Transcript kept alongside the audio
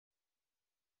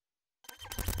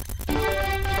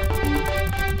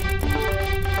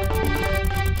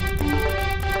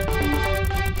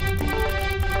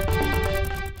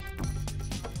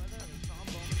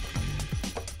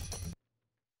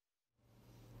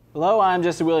Hello, I'm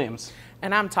Jesse Williams.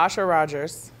 And I'm Tasha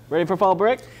Rogers. Ready for fall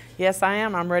break? Yes, I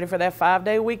am. I'm ready for that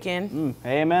 5-day weekend.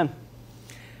 Amen.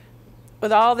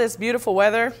 With all this beautiful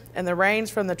weather and the rains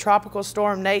from the tropical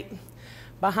storm Nate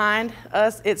behind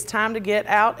us, it's time to get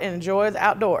out and enjoy the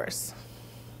outdoors.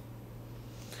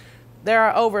 There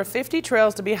are over 50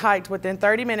 trails to be hiked within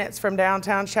 30 minutes from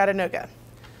downtown Chattanooga.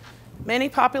 Many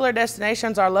popular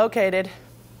destinations are located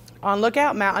on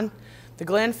Lookout Mountain, the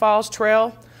Glen Falls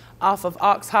Trail off of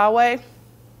Ox Highway.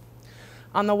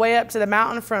 On the way up to the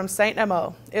mountain from St.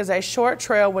 Amo is a short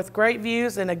trail with great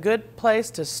views and a good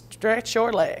place to stretch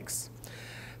your legs.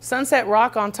 Sunset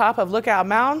Rock on top of Lookout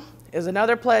Mountain is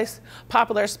another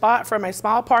popular spot from a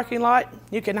small parking lot.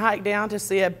 You can hike down to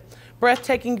see a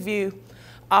breathtaking view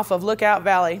off of Lookout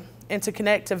Valley and to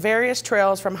connect to various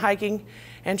trails from hiking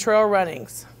and trail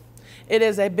runnings. It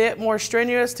is a bit more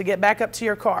strenuous to get back up to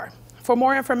your car. For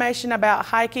more information about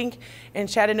hiking in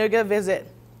Chattanooga, visit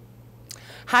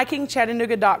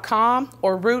hikingchattanooga.com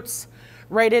or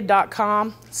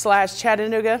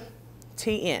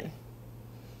rootsrated.com/ChattanoogaTN.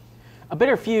 A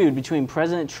bitter feud between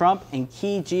President Trump and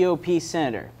key GOP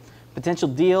senator. Potential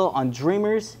deal on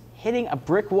Dreamers hitting a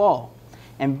brick wall.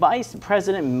 And Vice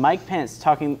President Mike Pence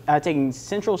taking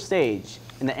central stage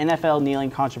in the NFL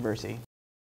kneeling controversy.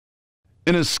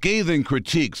 In a scathing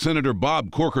critique, Senator Bob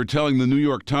Corker telling the New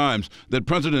York Times that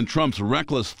President Trump's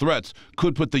reckless threats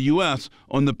could put the U.S.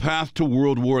 on the path to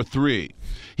World War III.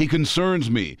 He concerns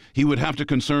me. He would have to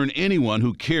concern anyone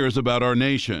who cares about our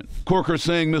nation. Corker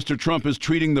saying Mr. Trump is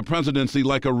treating the presidency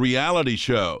like a reality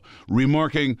show,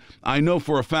 remarking, "I know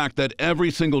for a fact that every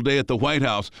single day at the White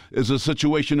House is a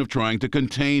situation of trying to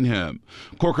contain him."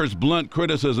 Corker's blunt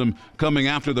criticism coming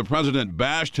after the president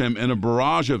bashed him in a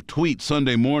barrage of tweets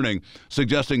Sunday morning,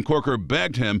 suggesting Corker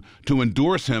begged him to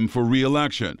endorse him for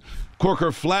re-election.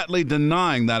 Corker flatly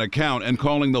denying that account and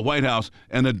calling the White House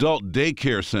an adult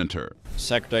daycare center.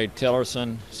 Secretary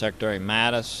Tillerson, Secretary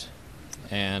Mattis,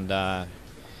 and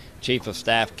Chief of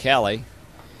Staff Kelly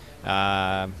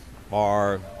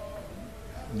are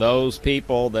those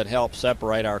people that help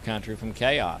separate our country from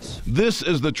chaos. This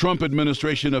as the Trump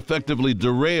administration effectively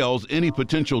derails any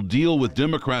potential deal with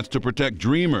Democrats to protect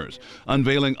Dreamers,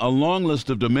 unveiling a long list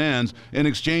of demands in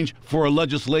exchange for a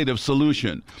legislative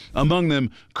solution. Among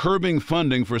them, curbing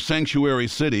funding for sanctuary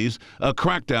cities, a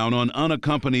crackdown on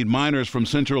unaccompanied minors from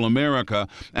Central America,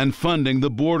 and funding the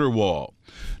border wall.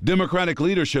 Democratic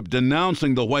leadership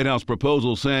denouncing the White House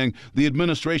proposal, saying the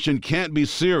administration can't be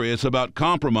serious about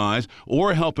compromise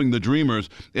or helping the Dreamers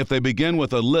if they begin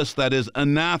with a list that is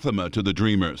anathema to the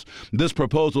Dreamers. This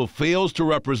proposal fails to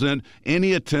represent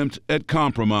any attempt at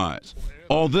compromise.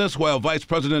 All this while Vice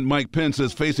President Mike Pence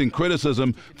is facing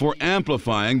criticism for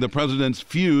amplifying the president's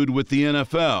feud with the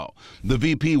NFL. The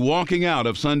VP walking out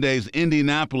of Sunday's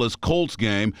Indianapolis Colts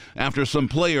game after some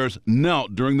players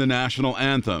knelt during the national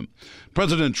anthem.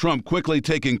 President Trump quickly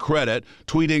taking credit,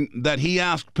 tweeting that he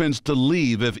asked Pence to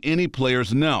leave if any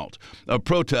players knelt, a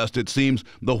protest it seems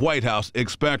the White House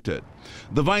expected.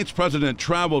 The vice president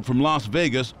traveled from Las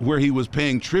Vegas, where he was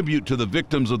paying tribute to the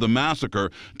victims of the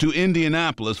massacre, to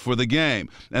Indianapolis for the game,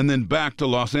 and then back to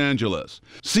Los Angeles.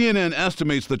 CNN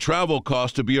estimates the travel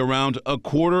cost to be around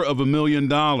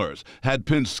 $250,000. Had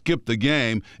Pence skipped the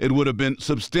game, it would have been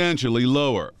substantially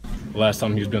lower. The last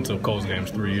time he's been to a Colts game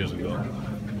was 3 years ago.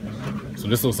 So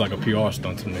this looks like a PR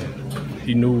stunt to me.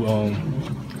 He knew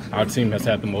our team has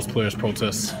had the most players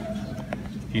protests.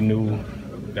 He knew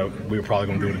that we were probably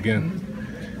going to do it again.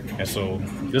 And so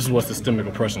this is what systemic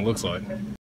oppression looks like.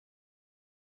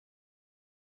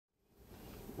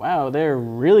 Wow, they're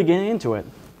really getting into it.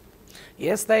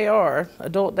 Yes, they are.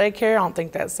 Adult daycare, I don't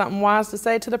think that's something wise to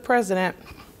say to the president.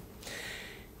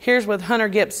 Here's with Hunter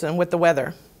Gibson with the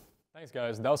weather. Thanks,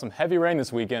 guys. That was some heavy rain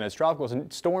this weekend as Tropical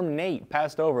Storm Nate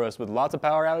passed over us with lots of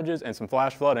power outages and some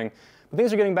flash flooding. But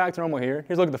things are getting back to normal here.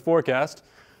 Here's a look at the forecast.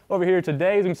 Over here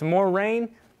today, there's going to be some more rain.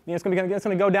 It's going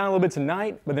to go down a little bit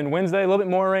tonight, but then Wednesday, a little bit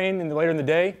more rain later in the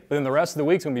day. But then the rest of the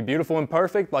week's going to be beautiful and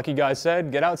perfect. Like you guys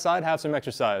said, get outside, have some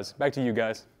exercise. Back to you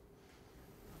guys.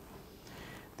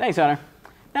 Thanks, Hunter.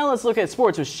 Now let's look at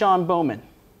sports with Sean Bowman.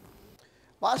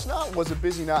 Last night was a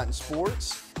busy night in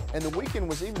sports, and the weekend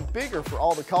was even bigger for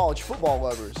all the college football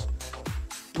lovers.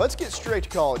 Let's get straight to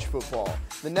college football.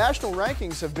 The national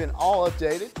rankings have been all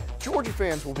updated. Georgia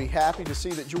fans will be happy to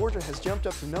see that Georgia has jumped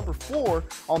up to number 4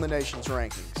 on the nation's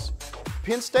rankings.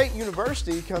 Penn State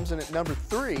University comes in at number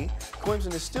 3,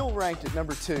 Clemson is still ranked at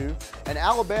number 2, and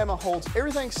Alabama holds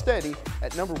everything steady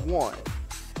at number 1.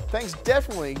 Things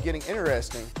definitely getting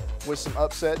interesting with some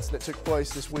upsets that took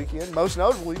place this weekend, most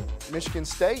notably Michigan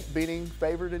State beating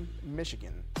favored in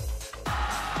Michigan.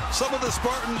 Some of the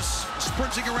Spartans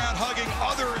sprinting around, hugging,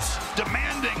 others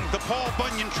demanding the Paul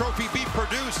Bunyan Trophy be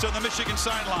produced on the Michigan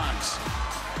sidelines.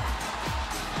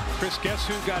 Chris, guess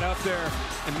who got up there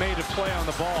and made a play on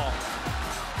the ball?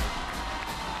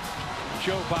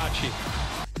 Joe Bocci.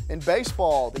 In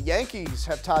baseball, the Yankees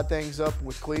have tied things up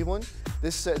with Cleveland.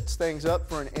 This sets things up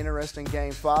for an interesting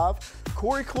Game 5.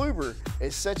 Corey Kluber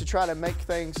is set to try to make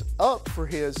things up for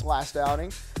his last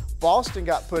outing. Boston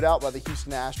got put out by the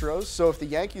Houston Astros, so if the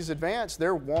Yankees advance,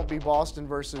 there won't be Boston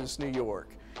versus New York.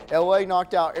 LA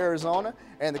knocked out Arizona,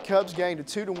 and the Cubs gained a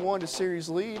 2-1 series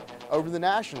lead over the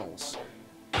Nationals.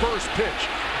 First pitch,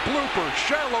 blooper,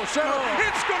 shallow center,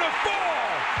 it's gonna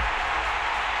fall!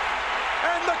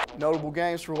 And the Notable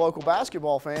games for local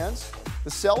basketball fans: the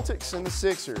Celtics and the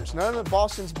Sixers. None of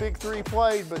Boston's big three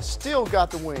played, but still got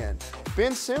the win.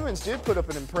 Ben Simmons did put up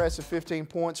an impressive 15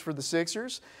 points for the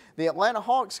Sixers. The Atlanta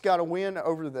Hawks got a win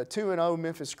over the 2-0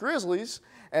 Memphis Grizzlies,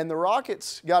 and the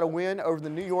Rockets got a win over the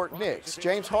New York Knicks.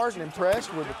 James Harden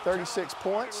impressed with 36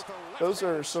 points. Those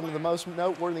are some of the most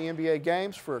noteworthy NBA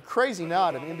games for a crazy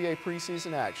night of NBA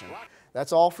preseason action.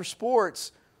 That's all for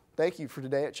sports. Thank you for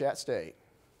today at ChattState.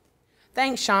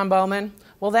 Thanks, Sean Bowman.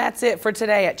 Well, that's it for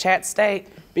today at ChattState.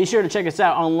 Be sure to check us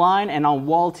out online and on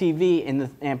Wall TV in the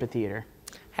amphitheater.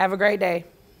 Have a great day.